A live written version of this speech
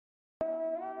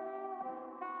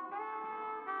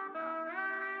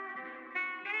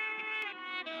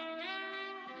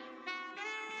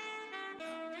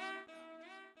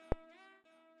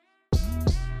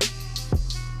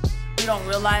we don't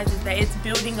realize is that it's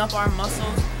building up our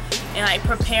muscles and like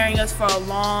preparing us for a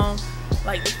long,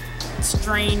 like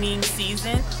straining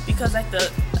season, because like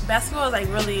the basketball is like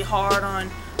really hard on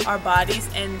our bodies,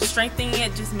 and strengthening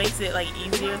it just makes it like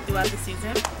easier throughout the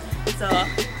season. So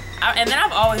and then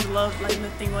I've always loved like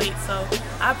lifting weights, so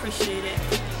I appreciate it.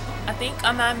 I think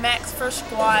my max for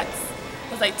squats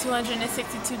was like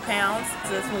 262 pounds.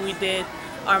 So that's when we did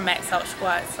our max out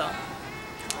squat. So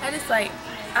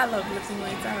I love lifting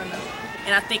weights, I don't know.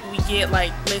 And I think we get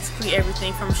like basically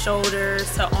everything from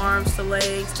shoulders to arms to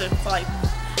legs to like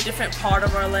different part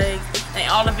of our legs, and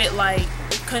all of it like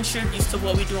contributes to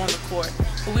what we do on the court.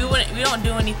 But we don't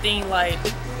do anything like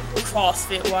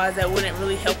CrossFit wise that wouldn't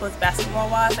really help us basketball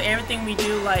wise. So everything we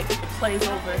do like plays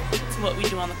over to what we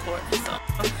do on the court. So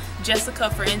Jessica,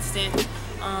 for instance,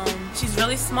 she's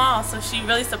really small, so she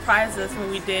really surprised us when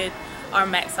we did our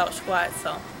max out squat.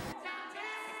 So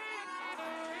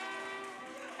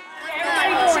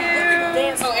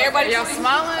oh, everybody y'all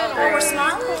smiling? Oh, we're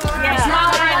smiling? Yeah. We're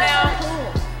smiling right now.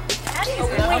 How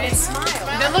do you smile?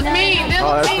 They look mean. They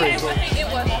look mean. It was. It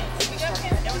was.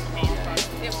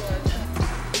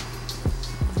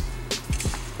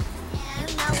 You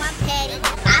know I'm petty.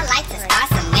 I like to start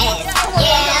some mess.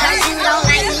 Yeah, you don't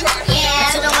like me. Yeah,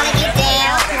 but you don't want to get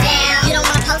down. You don't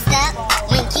want to post up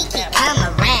when Kiki come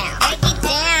around. Break it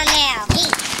down now.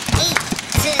 Heat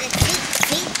to the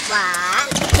T-T-Y.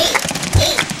 Heat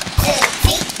to the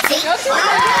T-T-Y.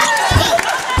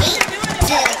 Heat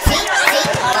to the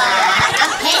T-T-Y.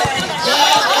 I'm petty.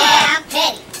 Yeah, I'm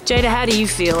petty. Jada, how do you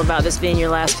feel about this being your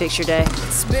last picture day?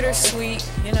 It's bittersweet,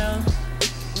 you know.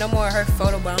 No more her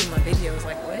photobombing my video. It's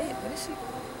like, what is she?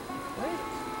 What?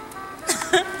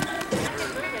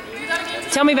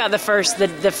 Tell me about the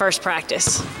first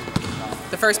practice.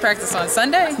 The first practice on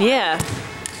Sunday? Yeah.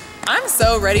 I'm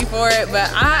so ready for it, but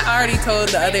I already told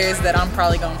the others that I'm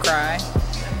probably gonna cry.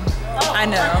 I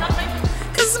know.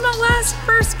 Cause it's my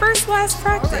first last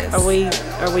practice. Are we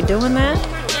doing that?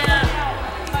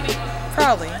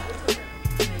 Probably.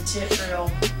 Tip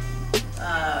drill,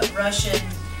 Russian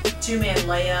two-man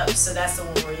layup, so that's the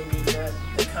one where you need the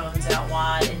cones out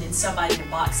wide, and then somebody will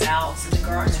box out, so the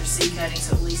guards are C-cutting,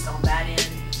 so at least on that end.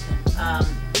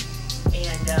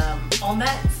 On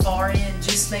that far end,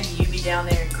 just maybe you be down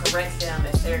there and correct them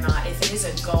if they're not. If it is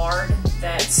a guard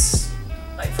that's,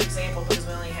 like for example, because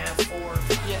we only have 4.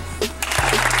 Yes.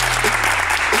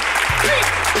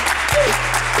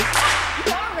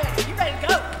 You ready to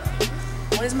go?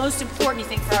 What is most important, you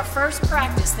think, for our first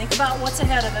practice? Think about what's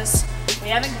ahead of us. We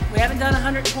haven't done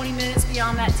 120 minutes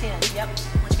beyond that 10. Yep.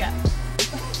 What you got?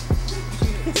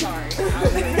 Sorry.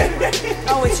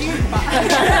 Oh, it's you.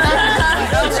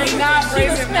 She's not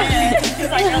raising man.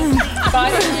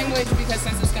 Body language, because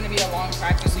since it's going to be a long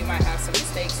practice, we might have some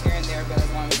mistakes here and there, but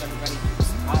as long as everybody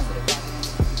keeps positive body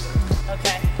language.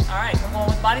 Okay. All right. We're going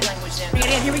with body language then. Bring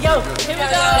it in. Here we go. Here we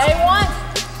go. Day 1.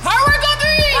 Hard work on 3.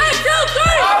 1, 2,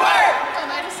 3. Hard work.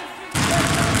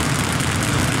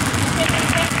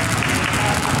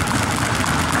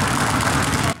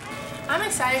 I'm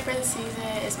excited for the season.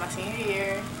 It's my senior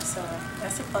year, so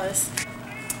that's a plus.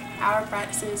 Our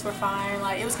practices were fine.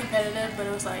 Like, it was competitive, but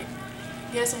it was like,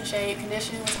 get us in shape.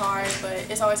 Conditioning was hard, but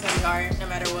it's always gonna be hard no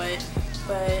matter what.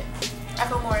 But I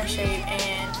feel more in shape,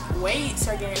 and weights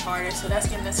are getting harder, so that's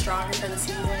getting us stronger for the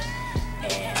season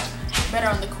and better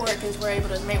on the court because we're able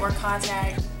to make more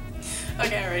contact.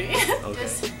 Okay, ready? Okay.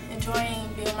 Just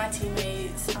enjoying being with my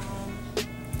teammates,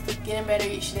 getting better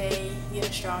each day,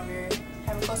 getting stronger,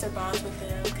 having closer bonds with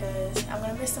them because I'm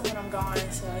gonna miss them when I'm gone.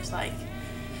 So it's like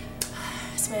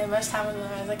spend as much time with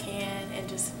them as I can and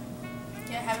just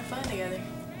having fun together.